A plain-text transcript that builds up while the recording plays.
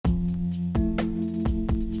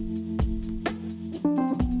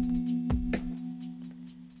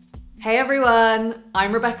Hey everyone,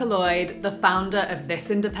 I'm Rebecca Lloyd, the founder of This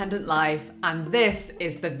Independent Life, and this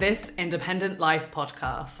is the This Independent Life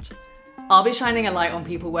podcast. I'll be shining a light on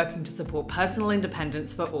people working to support personal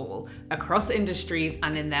independence for all, across industries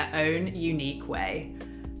and in their own unique way.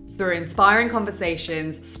 Through inspiring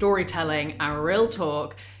conversations, storytelling, and real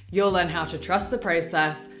talk, you'll learn how to trust the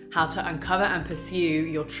process, how to uncover and pursue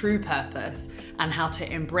your true purpose, and how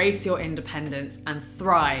to embrace your independence and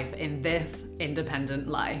thrive in this independent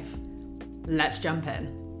life. Let's jump in.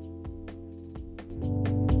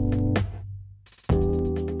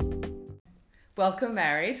 Welcome,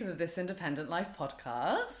 Mary, to the This Independent Life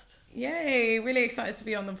podcast. Yay, really excited to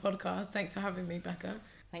be on the podcast. Thanks for having me, Becca.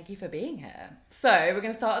 Thank you for being here. So, we're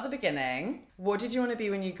going to start at the beginning. What did you want to be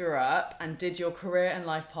when you grew up? And did your career and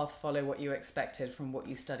life path follow what you expected from what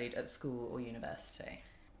you studied at school or university?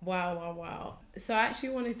 Wow. So I actually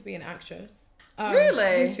wanted to be an actress.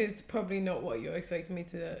 Really? Which is probably not what you're expecting me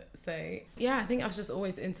to say. Yeah, I think I was just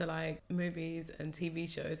always into like movies and TV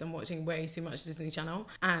shows and watching way too much Disney Channel.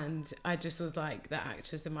 And I just was like the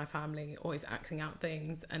actress in my family, always acting out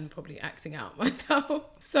things and probably acting out myself.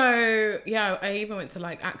 So yeah, I even went to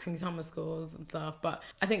like acting summer schools and stuff. But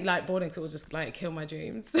I think like boarding school just like killed my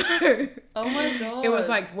dreams. So oh my God. It was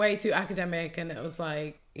like way too academic and it was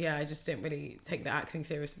like, yeah, I just didn't really take the acting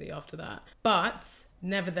seriously after that. But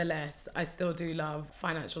nevertheless, I still do love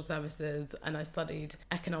financial services and I studied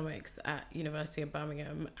economics at University of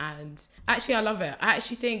Birmingham and actually I love it. I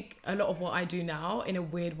actually think a lot of what I do now in a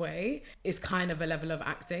weird way is kind of a level of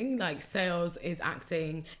acting. Like sales is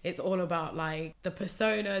acting. It's all about like the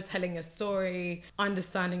persona, telling a story,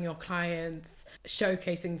 understanding your clients,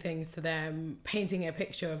 showcasing things to them, painting a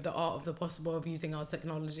picture of the art of the possible of using our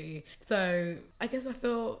technology. So I guess I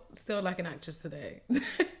feel still like an actress today.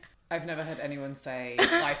 I've never heard anyone say,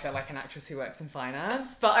 I feel like an actress who works in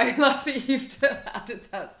finance, but I love that you've added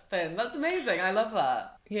that spin. That's amazing. I love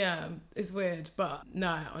that. Yeah, it's weird, but no,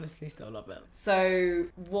 I honestly still love it. So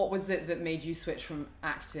what was it that made you switch from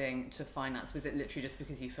acting to finance? Was it literally just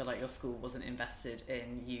because you feel like your school wasn't invested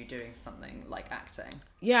in you doing something like acting?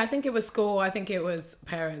 Yeah, I think it was school. I think it was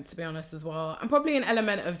parents, to be honest, as well. And probably an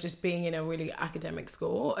element of just being in a really academic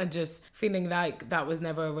school and just feeling like that was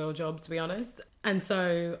never a real job, to be honest. And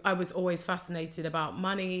so I was always fascinated about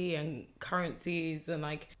money and currencies and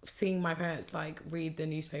like seeing my parents like read the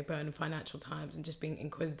newspaper and Financial Times and just being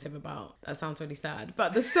inquisitive about, that sounds really sad,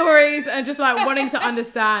 but the stories and just like wanting to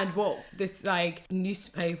understand what this like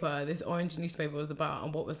newspaper, this orange newspaper was about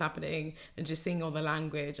and what was happening and just seeing all the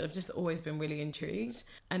language. I've just always been really intrigued.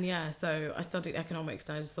 And yeah, so I studied economics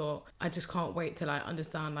and I just thought, I just can't wait to like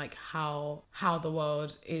understand like how the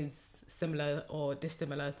world is similar or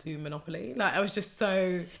dissimilar to Monopoly. Like I was just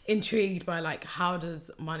so intrigued by like how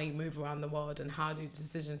does money move around the world and how do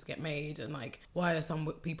decisions get made and like why are some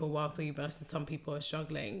people wealthy versus some people are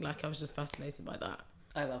struggling. Like I was just fascinated by that.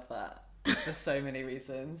 I love that. For so many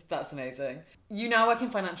reasons. That's amazing. You now work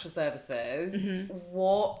in financial services. Mm-hmm.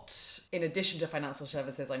 What, in addition to financial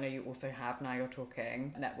services, I know you also have Now You're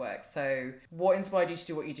Talking network. So what inspired you to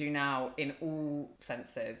do what you do now in all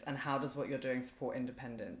senses? And how does what you're doing support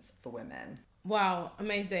independence for women? Wow,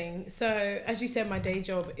 amazing. So as you said, my day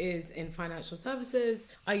job is in financial services.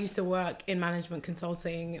 I used to work in management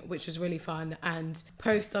consulting, which was really fun. And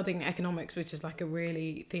post studying economics, which is like a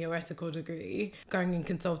really theoretical degree, going in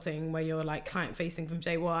consulting where you're like client facing from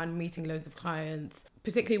day one, meeting loads of clients,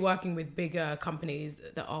 particularly working with bigger companies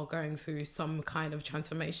that are going through some kind of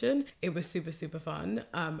transformation. It was super, super fun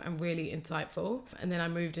and really insightful. And then I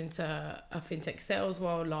moved into a fintech sales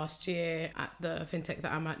role last year at the fintech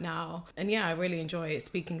that I'm at now. And yeah, I really enjoy it,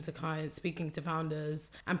 speaking to clients, speaking to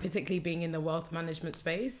founders, and particularly being in the wealth management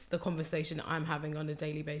space. The conversation I'm having on a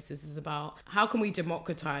daily basis is about how can we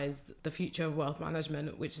democratize the future of wealth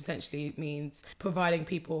management, which essentially means providing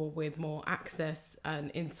people with more access and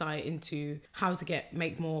insight into how to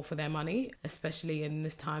make more for their money, especially in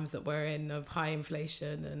this times that we're in of high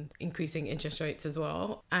inflation and increasing interest rates as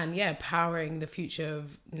well. And yeah, powering the future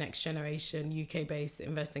of next generation UK-based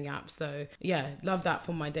investing apps. So yeah, love that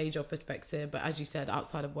from my day job perspective. But as you said,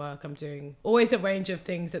 outside of work, I'm doing always a range of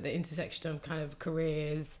things at the intersection of kind of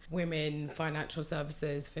careers, women, financial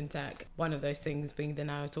services, fintech. One of those things being the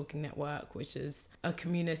Now You're Talking network, which is a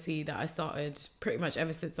community that I started pretty much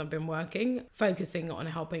ever since I've been working, focusing on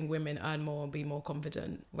helping women earn more and be more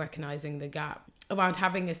confident, recognizing the gap around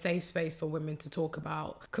having a safe space for women to talk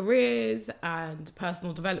about careers and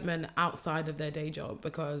personal development outside of their day job,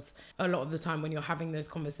 because a lot of the time when you're having those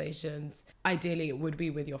conversations, ideally it would be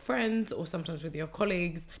with your friends or sometimes with your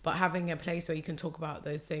colleagues, but having a place where you can talk about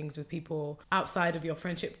those things with people outside of your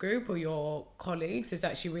friendship group or your colleagues is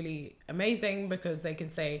actually really amazing, because they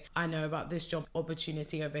can say, I know about this job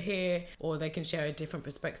opportunity over here, or they can share a different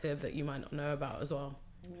perspective that you might not know about as well.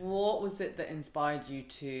 What was it that inspired you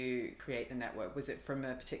to create the network? Was it from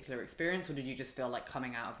a particular experience, or did you just feel like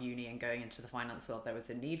coming out of uni and going into the finance world there was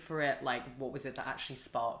a need for it? Like, what was it that actually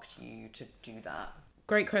sparked you to do that?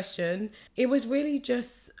 Great question. It was really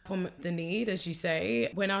just from the need, as you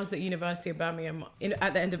say. When I was at University of Birmingham,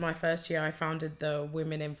 at the end of my first year, I founded the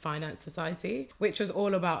Women in Finance Society, which was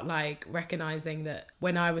all about like recognizing that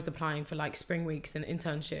when I was applying for like spring weeks and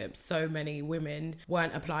internships, so many women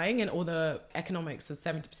weren't applying, and all the economics was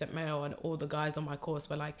 70% male, and all the guys on my course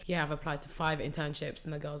were like, yeah, I've applied to 5 internships,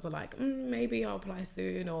 and the girls were like, maybe I'll apply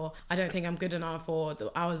soon, or I don't think I'm good enough, or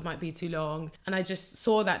the hours might be too long. And I just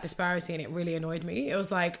saw that disparity and it really annoyed me. It was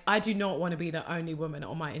like, I do not want to be the only woman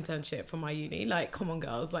on my internship from my uni. Like, come on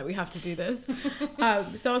girls, like we have to do this.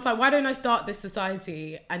 So I was like, why don't I start this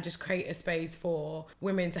society and just create a space for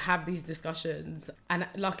women to have these discussions? And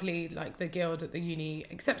luckily, like the guild at the uni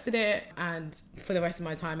accepted it, and for the rest of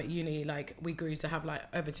my time at uni, like we grew to have like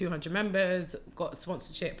over 200 members, got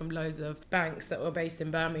sponsorship from loads of banks that were based in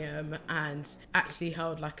Birmingham, and actually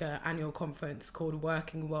held like an annual conference called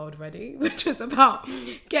Working World Ready, which was about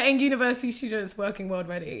getting university students working world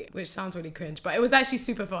ready, which sounds really cringe, but it was actually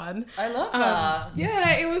super fun. I love that.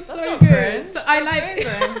 Yeah, it was That's so not good. cringe. So I That's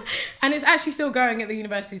like, amazing. and it's actually still going at the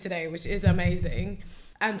university today, which is amazing.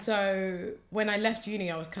 And so when I left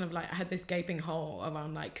uni, I was kind of like, I had this gaping hole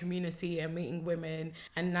around like community and meeting women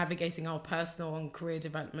and navigating our personal and career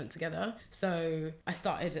development together. So I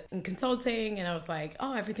started in consulting, and I was like,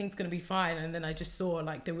 oh, everything's going to be fine. And then I just saw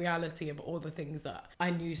like the reality of all the things that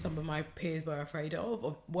I knew some of my peers were afraid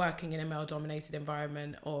of working in a male dominated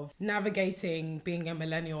environment, of navigating being a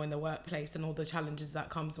millennial in the workplace and all the challenges that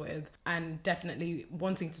comes with, and definitely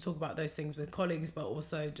wanting to talk about those things with colleagues, but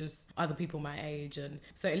also just other people my age. And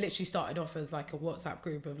so it literally started off as like a WhatsApp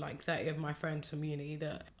group of like 30 of my friends from uni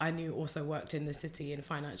that I knew also worked in the city in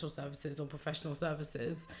financial services or professional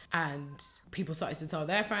services, and people started to tell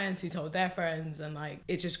their friends who told their friends, and like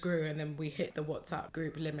it just grew. And then we hit the WhatsApp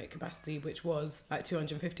group limit capacity, which was like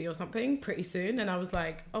 250 or something pretty soon, and I was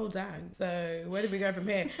like, oh dang, so where did we go from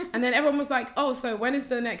here? And then everyone was like, oh, so when is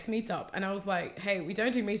the next meetup? And I was like, hey, we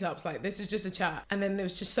don't do meetups, like this is just a chat. And then there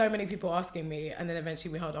was just so many people asking me, and then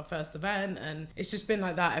eventually we held our first event, and it's just been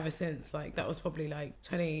like that ever since. Like that was probably like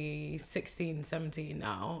 2016, 17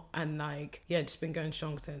 now, and like yeah, just been going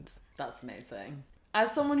strong since. That's amazing.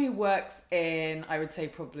 As someone who works in, I would say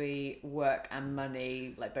probably work and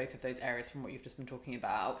money, like both of those areas from what you've just been talking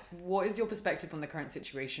about, what is your perspective on the current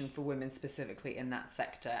situation for women specifically in that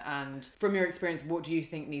sector? And from your experience, what do you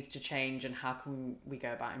think needs to change, and how can we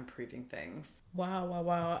go about improving things?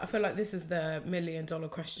 Wow. I feel like this is the $1 million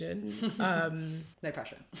question. No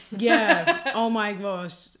pressure. Yeah. Oh my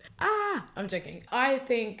gosh. I'm joking. I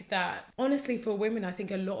think that honestly for women, I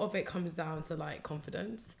think a lot of it comes down to like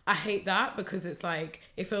confidence. I hate that because it's like,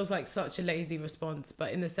 it feels like such a lazy response,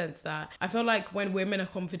 but in the sense that I feel like when women are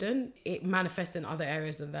confident, it manifests in other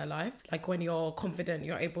areas of their life. Like when you're confident,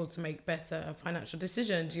 you're able to make better financial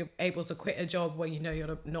decisions. You're able to quit a job where you know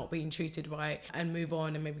you're not being treated right and move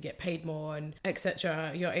on and maybe get paid more and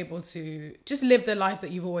etc. You're able to just live the life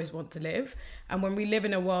that you've always wanted to live. And when we live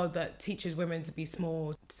in a world that teaches women to be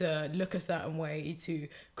small, to look a certain way, to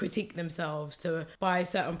critique themselves, to buy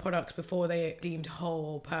certain products before they're deemed whole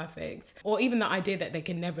or perfect, or even the idea that they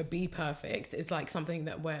can never be perfect is like something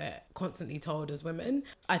that we're constantly told as women.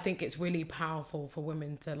 I think it's really powerful for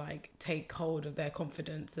women to like take hold of their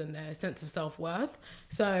confidence and their sense of self-worth.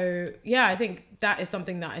 So yeah, I think that is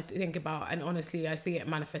something that I think about, and honestly I see it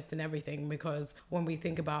manifest in everything, because when we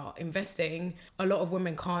think about investing, a lot of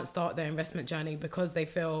women can't start their investment journey because they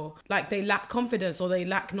feel like they lack confidence or they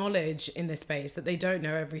lack knowledge in this space, that they don't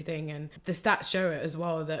know everything. And the stats show it as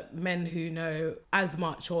well, that men who know as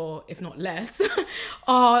much or if not less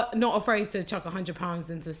are not afraid to chuck £100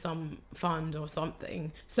 into some fund or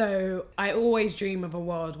something. So I always dream of a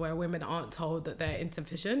world where women aren't told that they're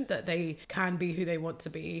insufficient, that they can be who they want to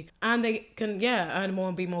be, and they can earn more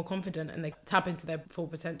and be more confident, and they tap into their full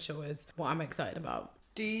potential is what I'm excited about.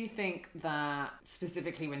 Do you think that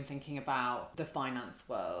specifically when thinking about the finance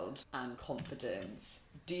world and confidence,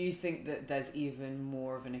 do you think that there's even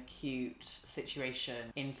more of an acute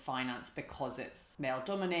situation in finance because it's male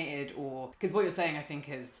dominated? Or because what you're saying I think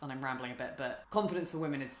is, and I'm rambling a bit, but confidence for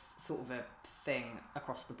women is sort of a thing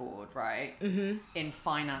across the board, right? In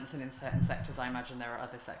finance and in certain sectors, I imagine there are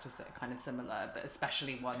other sectors that are kind of similar, but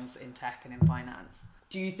especially ones in tech and in finance.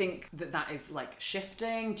 Do you think that that is like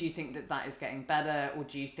shifting? Do you think that that is getting better? Or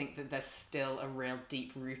do you think that there's still a real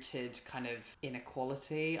deep-rooted kind of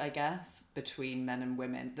inequality, I guess, between men and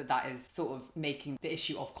women, that is sort of making the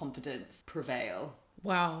issue of confidence prevail?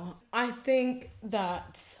 Wow. I think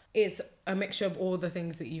that it's a mixture of all the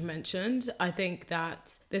things that you mentioned. I think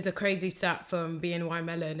that there's a crazy stat from BNY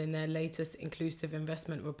Mellon in their latest inclusive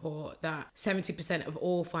investment report that 70% of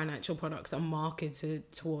all financial products are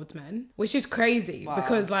marketed towards men, which is crazy. Wow.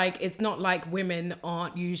 Because like, it's not like women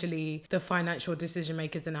aren't usually the financial decision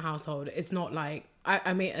makers in a household. It's not like,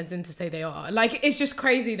 I mean, as in to say they are. Like, it's just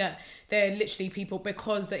crazy that they're literally people,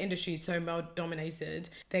 because the industry is so male dominated,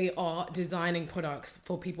 they are designing products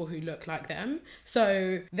for people who look like them.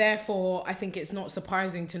 So therefore, I think it's not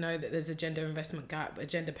surprising to know that there's a gender investment gap, a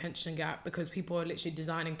gender pension gap, because people are literally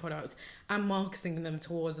designing products and marketing them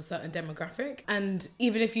towards a certain demographic. And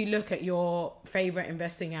even if you look at your favorite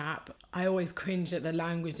investing app, I always cringe at the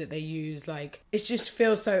language that they use. Like, it just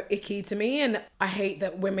feels so icky to me. And I hate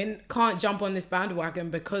that women can't jump on this bandwagon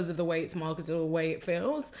because of the way it's marketed or the way it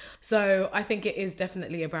feels. So I think it is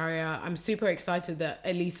definitely a barrier. I'm super excited that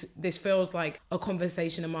at least this feels like a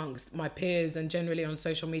conversation amongst my peers and generally on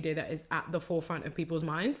social media that is at the forefront of people's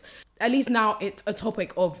minds. At least now it's a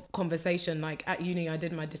topic of conversation. Like at uni, I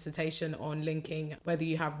did my dissertation on linking whether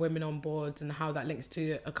you have women on boards and how that links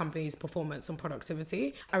to a company's performance and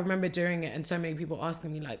productivity. I remember doing it and so many people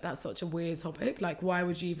asking me like, that's such a weird topic. Like, why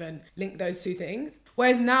would you even link those two things?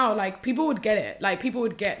 Whereas now, like, people would get it. Like, people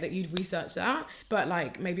would get that you'd research that. But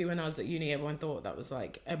like, maybe when I was at uni, everyone thought that was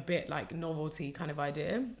like a bit like novelty kind of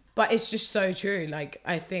idea. But it's just so true. Like,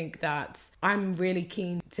 I think that I'm really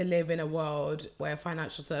keen to live in a world where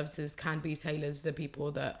financial services can be tailored to the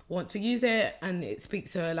people that want to use it, and it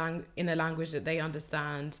speaks to in a language that they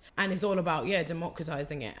understand. And it's all about,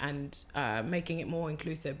 democratizing it and making it more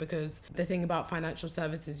inclusive, because the thing about financial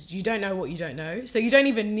services, you don't know what you don't know. So you don't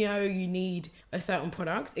even know you need a certain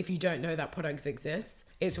product if you don't know that products exist.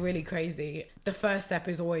 It's really crazy. The first step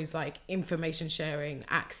is always like information sharing,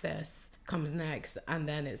 access comes next, and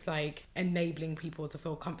then it's like enabling people to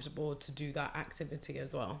feel comfortable to do that activity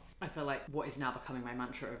as well. I feel like what is now becoming my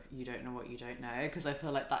mantra of you don't know what you don't know, because I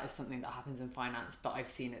feel like that is something that happens in finance, but I've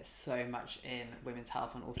seen it so much in women's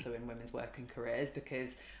health and also in women's work and careers,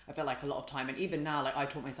 because I feel like a lot of time, and even now, like I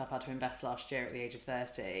taught myself how to invest last year at the age of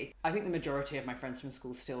 30. I think the majority of my friends from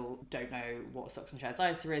school still don't know what stocks and shares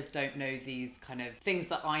ISA is, don't know these kind of things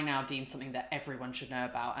that I now deem something that everyone should know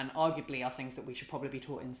about, and arguably are things that we should probably be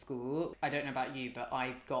taught in school. I don't know about you, but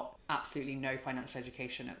I got absolutely no financial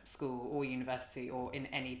education at school or university or in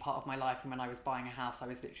any part of my life. And when I was buying a house, I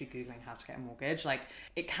was literally Googling how to get a mortgage. Like,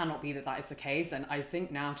 it cannot be that that is the case. And I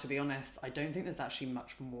think now, to be honest, I don't think there's actually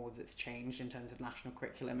much more that's changed in terms of national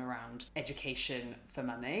curriculum around education for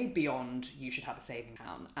money beyond you should have a saving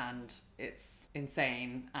account. And it's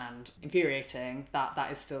insane and infuriating that that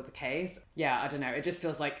is still the case. I don't know, it just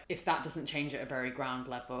feels like if that doesn't change at a very ground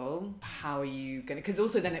level, how are you gonna, because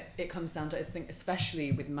also then it comes down to, I think,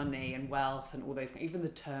 especially with money and wealth and all those, even the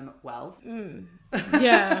term wealth,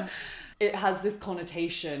 it has this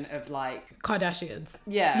connotation of like Kardashians,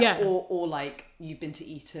 or like you've been to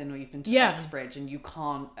Eton or you've been to Oxbridge, and you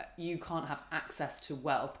can't have access to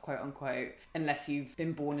wealth, quote unquote, unless you've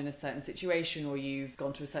been born in a certain situation or you've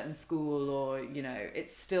gone to a certain school, or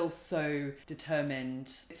it's still so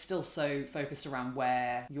determined, it's still so focused around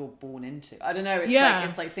where you're born into. I don't know,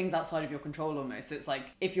 it's like things outside of your control almost. So it's like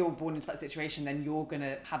if you're born into that situation, then you're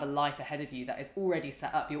gonna have a life ahead of you that is already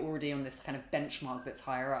set up, you're already on this kind of benchmark that's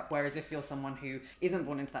higher up. Whereas if you're someone who isn't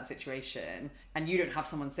born into that situation and you don't have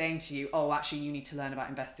someone saying to you, oh, actually you need to learn about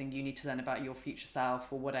investing, you need to learn about your future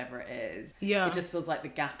self or whatever it is, it just feels like the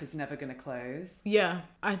gap is never going to close.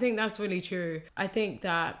 I think that's really true. I think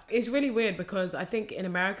that it's really weird because I think in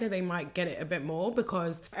America they might get it a bit more,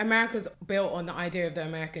 because America's built on the idea of the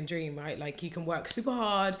American dream, right? Like, you can work super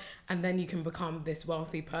hard and then you can become this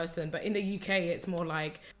wealthy person. But in the UK, it's more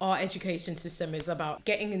like our education system is about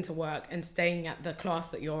getting into work and staying at the class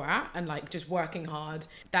that you're at and like just working hard.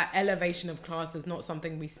 That elevation of class is not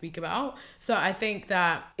something we speak about. So I think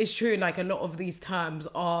that it's true, like a lot of these terms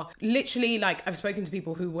are literally, like, I've spoken to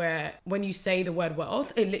people who when you say the word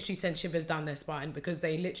wealth, it literally sends shivers down their spine, because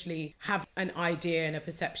they literally have an idea and a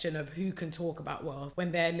perception of who can talk about wealth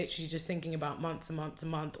when they're literally just thinking about months and months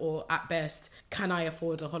and months, or at best, can I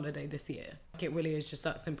afford a holiday this year? like it really is just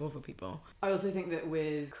that simple for people. I also think that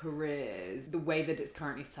with careers, the way that it's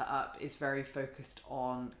currently set up is very focused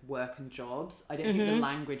on work and jobs. I don't think the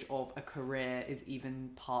language of a career is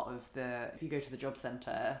even part of if you go to the job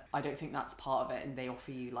centre, I don't think that's part of it, and they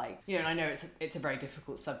offer you like, you know, and I know it's a very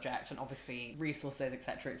difficult subject and obviously resources,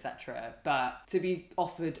 etc., but to be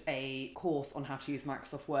offered a course on how to use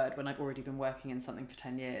Microsoft Word when I've already been working in something for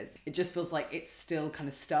 10 years, it just feels like it's still kind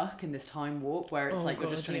of stuck in this time warp where it's you're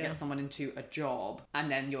just trying to get someone into a job and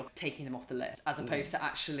then you're taking them off the list, as opposed to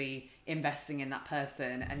actually investing in that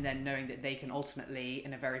person and then knowing that they can ultimately,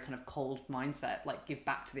 in a very kind of cold mindset, like give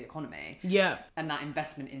back to the economy. Yeah. And that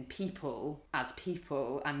investment in people as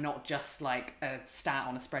people, and not just like a stat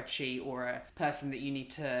on a spreadsheet or a person that you need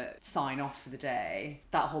to sign off for the day.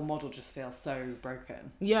 That whole model just feels so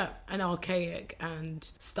broken. Yeah, and archaic and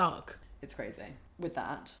stuck. It's crazy. With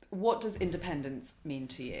that, what does independence mean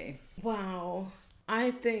to you? Wow.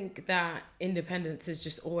 I think that independence is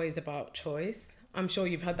just always about choice. I'm sure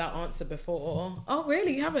you've had that answer before. Oh,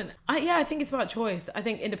 really? You haven't? I think it's about choice. I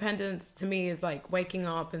think independence to me is like waking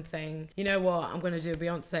up and saying, you know what, I'm going to do a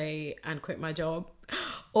Beyonce and quit my job.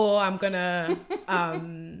 Or I'm going to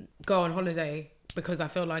go on holiday because I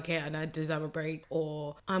feel like it and I deserve a break.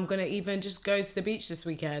 Or I'm going to even just go to the beach this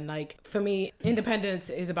weekend. Like, for me, independence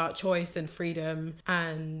is about choice and freedom,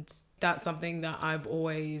 and that's something that I've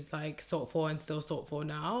always like sought for and still sought for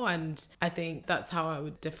now. And I think that's how I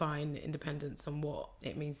would define independence and what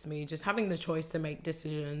it means to me. Just having the choice to make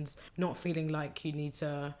decisions, not feeling like you need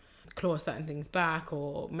to claw certain things back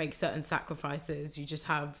or make certain sacrifices. You just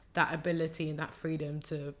have that ability and that freedom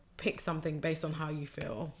to pick something based on how you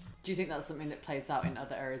feel. Do you think that's something that plays out in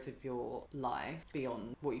other areas of your life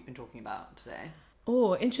beyond what you've been talking about today?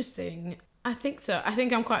 Oh, interesting. I think so. I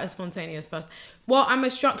think I'm quite a spontaneous person. Well, I'm a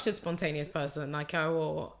structured, spontaneous person. Like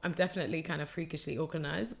I'm definitely kind of freakishly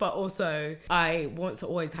organized, but also I want to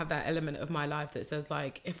always have that element of my life that says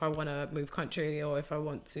like, if I want to move country or if I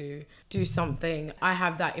want to do something, I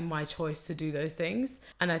have that in my choice to do those things.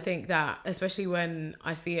 And I think that especially when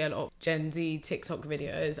I see a lot of Gen Z TikTok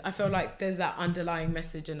videos, I feel like there's that underlying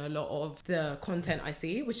message in a lot of the content I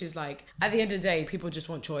see, which is like, at the end of the day, people just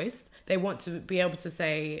want choice. They want to be able to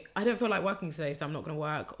say, I don't feel like working today, so I'm not going to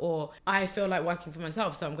work. Or I feel like working for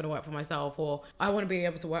myself, so I'm going to work for myself. Or I want to be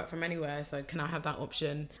able to work from anywhere, so can I have that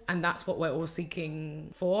option? And that's what we're all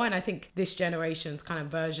seeking for. And I think this generation's kind of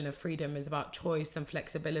version of freedom is about choice and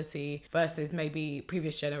flexibility versus maybe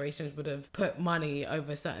previous generations would have put money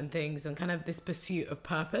over certain things, and kind of this pursuit of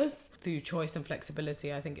purpose through choice and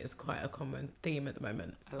flexibility, I think is quite a common theme at the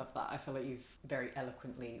moment. I love that. I feel like you've very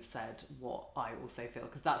eloquently said what I also feel,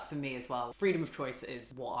 because that's for me as well. Freedom of choice is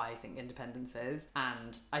what I think independence is,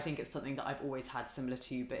 and I think it's something that I've always had similar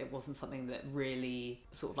to you, but it wasn't something that really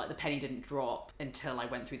sort of like the penny didn't drop until I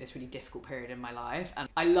went through this really difficult period in my life. And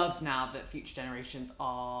I love now that future generations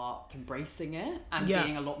are embracing it and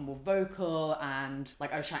being a lot more vocal. And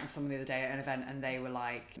like I was chatting to someone the other day at an event, and they were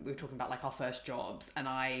like, we were talking about like our first jobs, and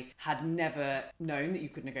I had never known that you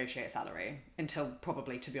could negotiate a salary until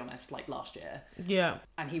probably, to be honest, like last year. Yeah.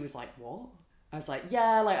 And he was like, what? I was like,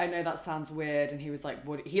 yeah, like I know that sounds weird. And he was like,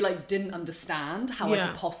 what? He like didn't understand how I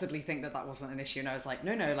could possibly think that wasn't an issue. And I was like,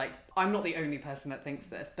 no, like I'm not the only person that thinks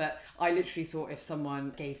this, but I literally thought if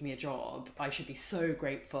someone gave me a job, I should be so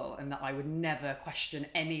grateful, and that I would never question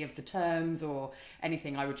any of the terms or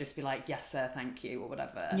anything. I would just be like, yes, sir, thank you, or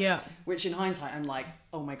whatever. Yeah. Which in hindsight, I'm like,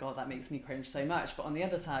 oh my God, that makes me cringe so much. But on the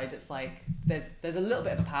other side, it's like, there's a little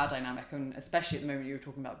bit of a power dynamic. And especially at the moment you were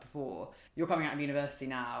talking about before, you're coming out of university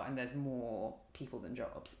now and there's more people than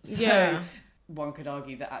jobs. So one could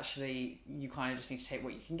argue that actually you kind of just need to take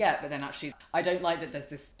what you can get. But then actually, I don't like that there's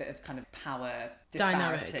this bit of kind of power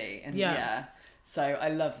disparity. Dynamic. And so I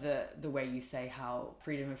love the way you say how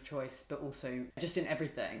freedom of choice, but also just in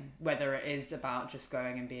everything, whether it is about just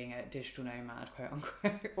going and being a digital nomad, quote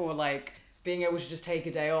unquote, or like being able to just take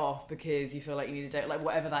a day off because you feel like you need a day, like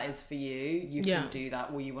whatever that is for you, you can do that,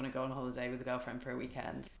 or you want to go on holiday with a girlfriend for a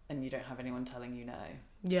weekend and you don't have anyone telling you no.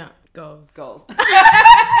 Yeah, goals.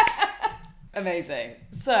 Amazing.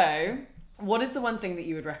 So, what is the one thing that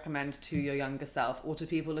you would recommend to your younger self or to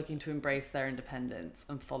people looking to embrace their independence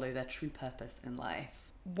and follow their true purpose in life?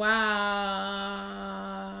 Wow.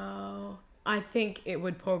 I think it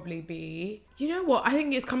would probably be, you know what, I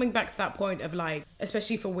think it's coming back to that point of like,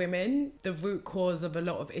 especially for women, the root cause of a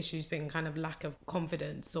lot of issues being kind of lack of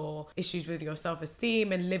confidence or issues with your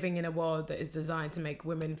self-esteem and living in a world that is designed to make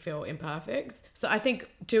women feel imperfect. So I think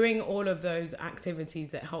doing all of those activities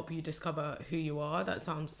that help you discover who you are, that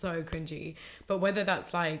sounds so cringy, but whether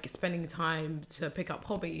that's like spending time to pick up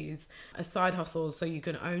hobbies, a side hustle so you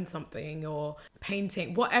can own something, or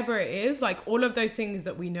painting, whatever it is, like all of those things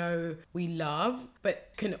that we know we love,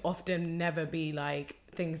 but can often never be like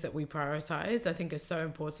things that we prioritize, I think is so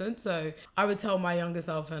important. So I would tell my younger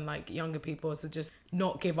self and like younger people to just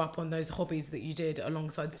not give up on those hobbies that you did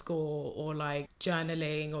alongside school, or like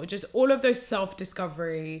journaling, or just all of those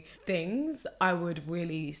self-discovery things. I would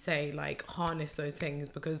really say like harness those things,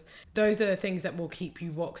 because those are the things that will keep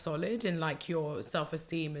you rock solid in like your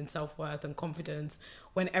self-esteem and self-worth and confidence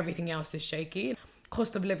when everything else is shaky.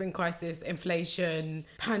 Cost of living crisis, inflation,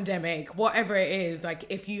 pandemic, whatever it is, like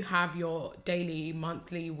if you have your daily,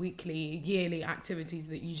 monthly, weekly, yearly activities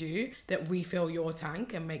that you do that refill your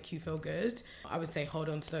tank and make you feel good, I would say hold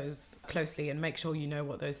on to those closely and make sure you know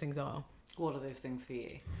what those things are. What are those things for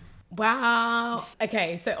you? Wow.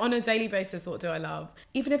 Okay, so on a daily basis, what do I love?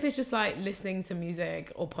 Even if it's just like listening to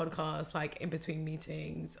music or podcasts, like in between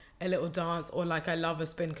meetings, a little dance, or like I love a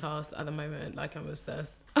spin class at the moment, like I'm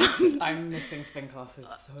obsessed. I'm missing spin classes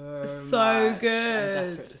so much. good. I'm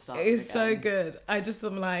desperate to start It's again. so good. I just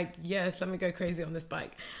am like, yes, let me go crazy on this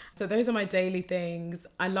bike. So those are my daily things.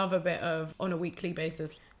 I love a bit of, on a weekly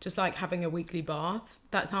basis, just like having a weekly bath.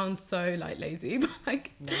 That sounds so like lazy, but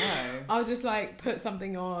like No. I'll just like put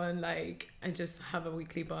something on, like, and just have a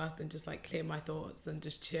weekly bath and just like clear my thoughts and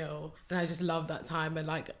just chill. And I just love that time, and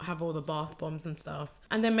like have all the bath bombs and stuff.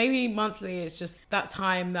 And then maybe monthly, it's just that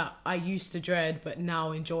time that I used to dread but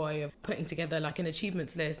now enjoy, of putting together like an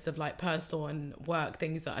achievements list of like personal and work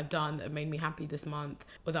things that I've done that have made me happy this month,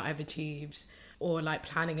 or that I've achieved. Or like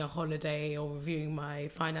planning a holiday, or reviewing my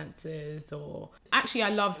finances, or actually I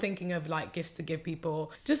love thinking of like gifts to give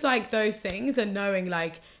people, just like those things, and knowing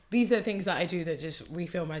like these are the things that I do that just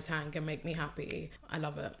refill my tank and make me happy. I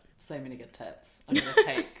love it. So many good tips. I'm going to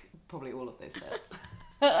take probably all of those tips.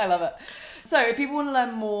 I love it. So if people want to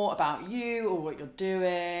learn more about you or what you're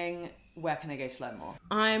doing, where can they go to learn more?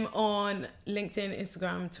 I'm on LinkedIn,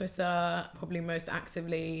 Instagram, Twitter, probably most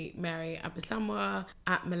actively Mary Agbesanwa,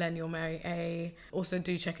 at Millennial Mary A. Also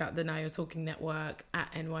do check out the Now You're Talking Network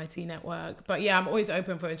at NYT Network. But yeah, I'm always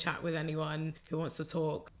open for a chat with anyone who wants to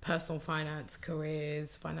talk personal finance,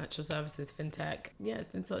 careers, financial services, fintech. Yeah, it's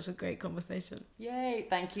been such a great conversation. Yay.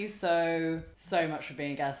 Thank you so much for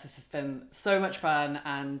being a guest. This has been so much fun,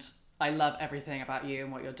 and I love everything about you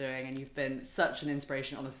and what you're doing, and you've been such an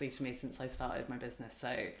inspiration, honestly, to me since I started my business.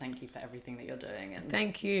 So thank you for everything that you're doing. And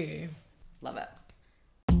thank you. Love it.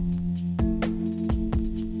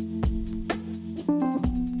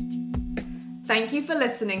 Thank you for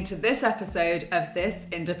listening to this episode of This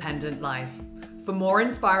Independent Life. For more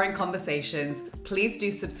inspiring conversations, please do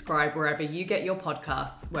subscribe wherever you get your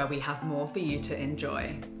podcasts, where we have more for you to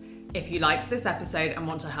enjoy. If you liked this episode and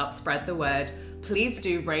want to help spread the word, please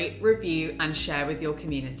do rate, review, and share with your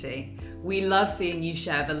community. We love seeing you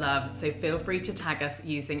share the love, so feel free to tag us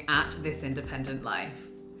using @ThisIndependentLife.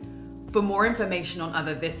 For more information on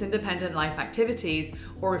other This Independent Life activities,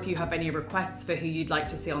 or if you have any requests for who you'd like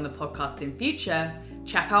to see on the podcast in future,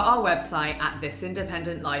 check out our website at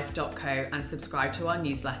thisindependentlife.co and subscribe to our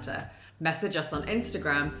newsletter. Message us on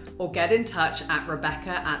Instagram or get in touch at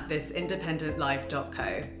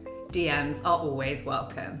rebecca@thisindependentlife.co. DMs are always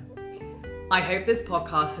welcome. I hope this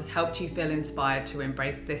podcast has helped you feel inspired to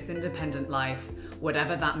embrace this independent life,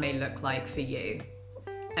 whatever that may look like for you.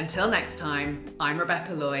 Until next time, I'm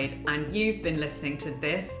Rebecca Lloyd, and you've been listening to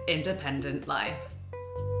This Independent Life.